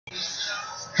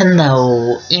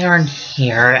Hello, Aaron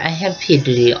here. I have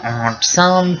PhD on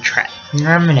some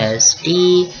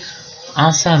terminology.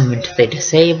 Also, I'm mentally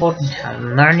disabled and have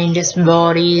learning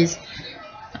disabilities.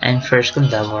 I'm first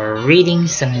level reading,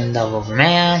 second level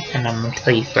math, and I'm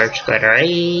mentally first letter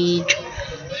age.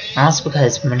 Also,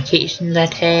 because of medications I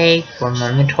take for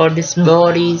my mental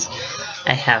disabilities,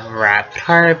 I have rapid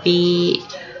heartbeat,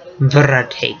 but I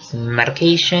take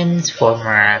medications for my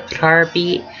rapid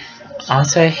heartbeat.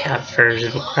 Also, I have fears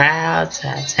of crowds,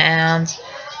 sad sounds,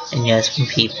 and yes, when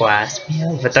people ask me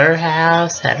over their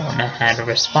house, I don't know how to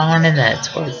respond, and that's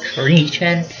hard to reach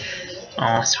in.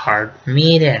 It's hard for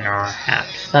me to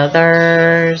interact with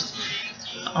others.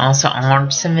 Also,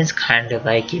 autism is kind of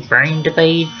like a brain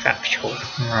delayed factual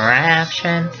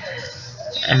interaction,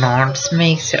 and autism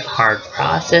makes it hard to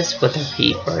process what the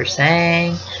people are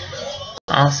saying.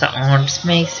 Also, autism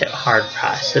makes it hard to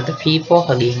process the people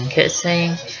hugging and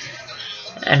kissing.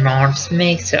 And autism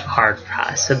makes it hard to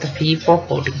process the people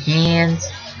holding hands.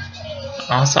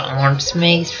 Also, autism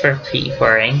makes for people who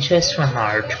are anxious when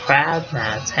large crowds,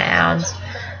 loud sounds.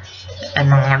 And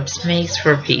autism makes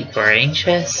for people who are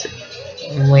anxious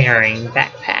wearing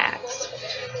backpacks.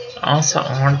 Also,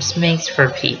 autism makes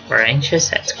for people who are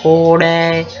anxious at school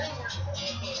day.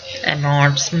 And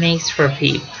autism makes for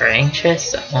people who are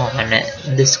anxious on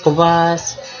the school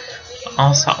bus.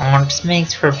 Also, autism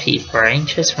makes for people who are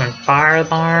anxious when fire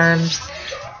alarms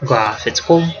go off at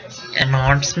school. And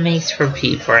autism makes for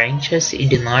people who are anxious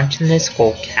eating lunch in the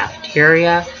school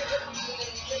cafeteria.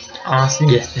 Also,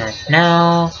 just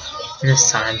know, the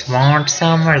signs of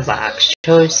autism are lack of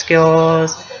social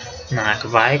skills, lack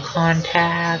of eye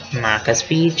contact, lack of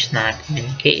speech, lack of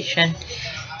communication.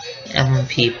 And when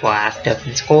people act up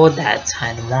in school, that's a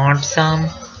sign of autism.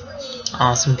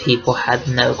 Also, people have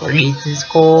no grades in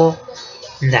school.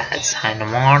 That's a sign of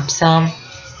autism.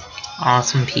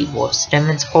 Also, people with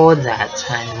Stimming in school, that's a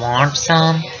sign of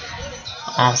autism.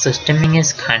 Also, Stimming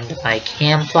is kind of like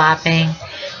hand flapping,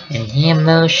 and hand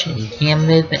motion, hand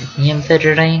movement, hand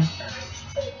fidgeting.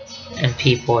 And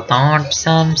people with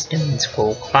autism, STEM in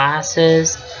school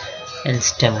classes, and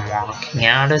STEM walking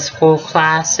out of school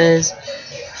classes.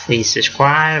 Please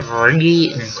subscribe,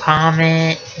 rate, and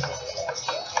comment.